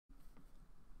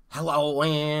Hello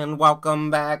and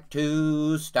welcome back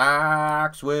to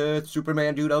Stocks with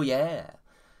Superman Dude. Oh yeah.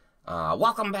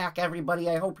 Welcome back everybody.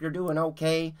 I hope you're doing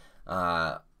okay.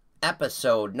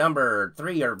 Episode number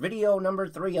 3 or video number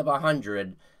 3 of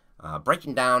 100.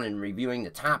 Breaking down and reviewing the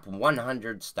top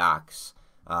 100 stocks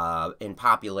in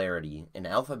popularity in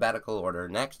alphabetical order.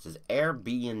 Next is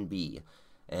Airbnb.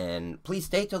 And please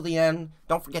stay till the end.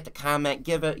 Don't forget to comment.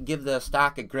 Give the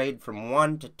stock a grade from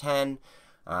 1 to 10.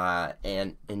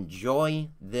 And enjoy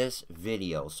this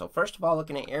video. So first of all,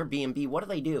 looking at Airbnb, what do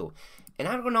they do? And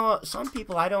I don't know, some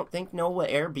people I don't think know what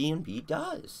Airbnb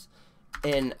does.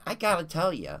 And I gotta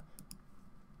tell you,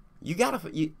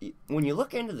 when you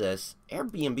look into this,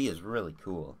 Airbnb is really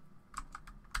cool.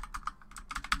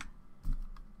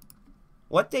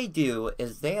 What they do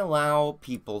is they allow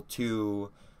people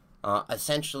to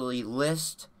essentially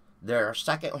list their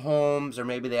second homes, or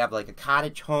maybe they have like a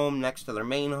cottage home next to their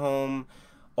main home,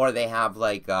 or they have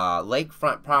like a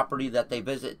lakefront property that they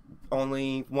visit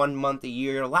only 1 month a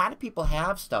year. A lot of people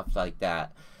have stuff like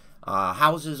that.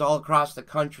 Houses all across the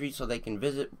country so they can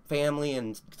visit family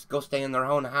and go stay in their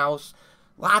own house.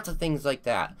 Lots of things like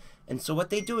that. And so what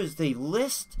they do is they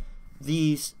list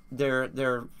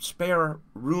their spare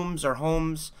rooms or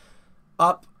homes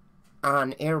up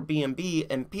on Airbnb,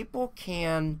 and people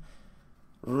can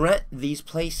rent these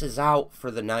places out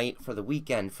for the night, for the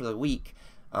weekend, for the week,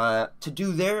 to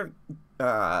do their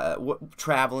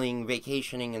traveling,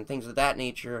 vacationing, and things of that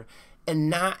nature, and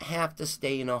not have to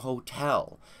stay in a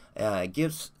hotel. It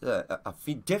gives a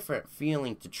different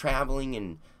feeling to traveling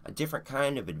and a different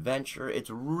kind of adventure. It's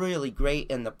really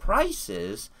great, and the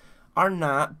prices are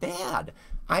not bad.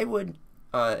 I would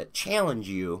challenge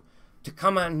you to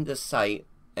come on the site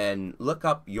and look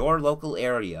up your local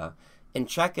area and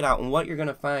check it out. And what you're going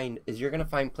to find is you're going to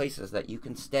find places that you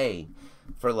can stay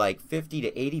for like 50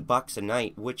 to 80 bucks a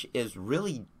night, which is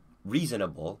really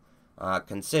reasonable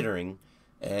considering.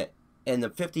 And the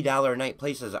 $50 a night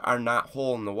places are not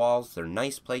hole in the walls. They're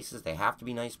nice places. They have to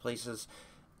be nice places.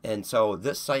 And so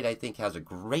this site, I think, has a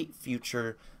great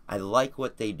future. I like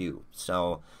what they do.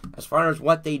 So as far as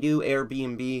what they do,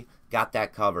 Airbnb got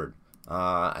that covered.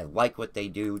 I like what they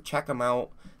do. Check them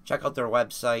out. Check out their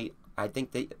website. I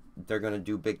think they're going to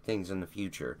do big things in the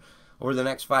future. Over the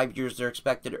next 5 years, they're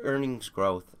expected earnings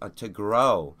growth to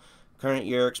grow. Current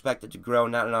year expected to grow.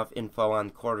 Not enough info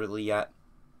on quarterly yet.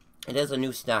 It is a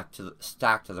new stock to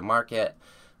the market.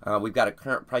 We've got a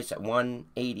current price at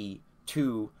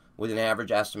 182 with an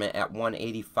average estimate at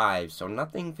 185. So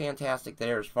nothing fantastic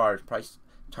there as far as price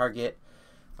target.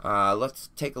 Let's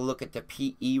take a look at the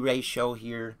PE ratio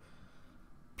here.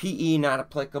 PE not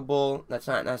applicable. That's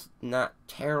not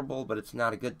terrible, but it's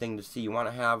not a good thing to see. You want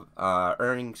to have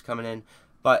earnings coming in.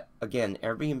 But again,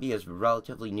 Airbnb is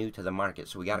relatively new to the market,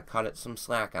 so we got to cut it some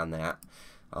slack on that.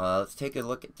 Let's take a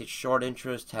look at the short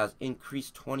interest. Has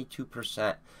increased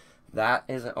 22%. That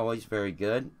isn't always very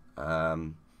good.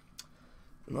 And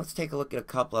let's take a look at a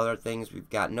couple other things. We've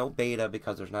got no beta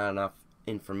because there's not enough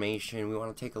information. We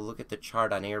want to take a look at the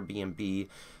chart on Airbnb.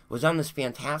 It was on this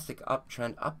fantastic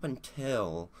uptrend up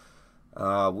until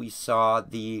we saw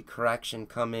the correction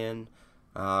come in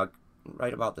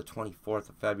right about the 24th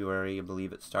of February. I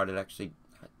believe it started actually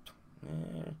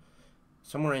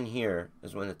somewhere in here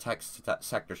is when the tech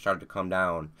sector started to come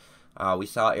down. We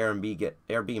saw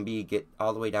Airbnb get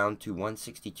all the way down to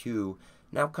 162.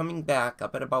 Now coming back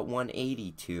up at about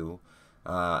 182.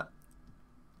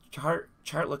 Chart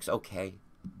looks okay.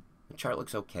 The chart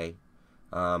looks okay.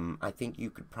 I think you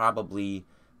could probably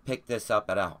pick this up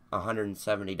at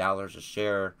 $170 a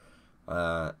share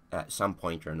at some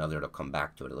point or another. It'll come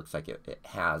back to it. It looks like it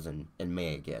has in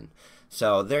May again.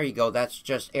 So there you go. That's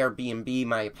just Airbnb,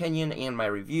 my opinion and my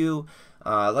review.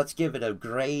 Let's give it a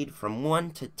grade from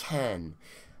 1 to 10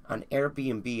 on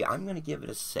Airbnb. I'm going to give it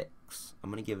a 6. I'm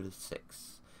going to give it a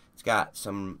 6.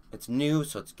 It's new,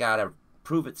 so it's got to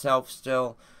prove itself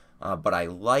still. But I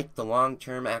like the long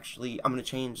term. Actually, I'm going to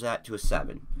change that to a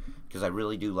 7 because I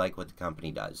really do like what the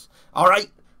company does. All right,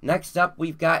 next up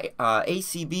we've got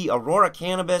ACB, Aurora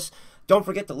Cannabis. Don't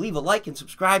forget to leave a like and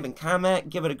subscribe and comment.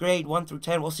 Give it a grade 1 through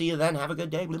 10. We'll see you then. Have a good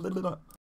day. Blah, blah, blah, blah.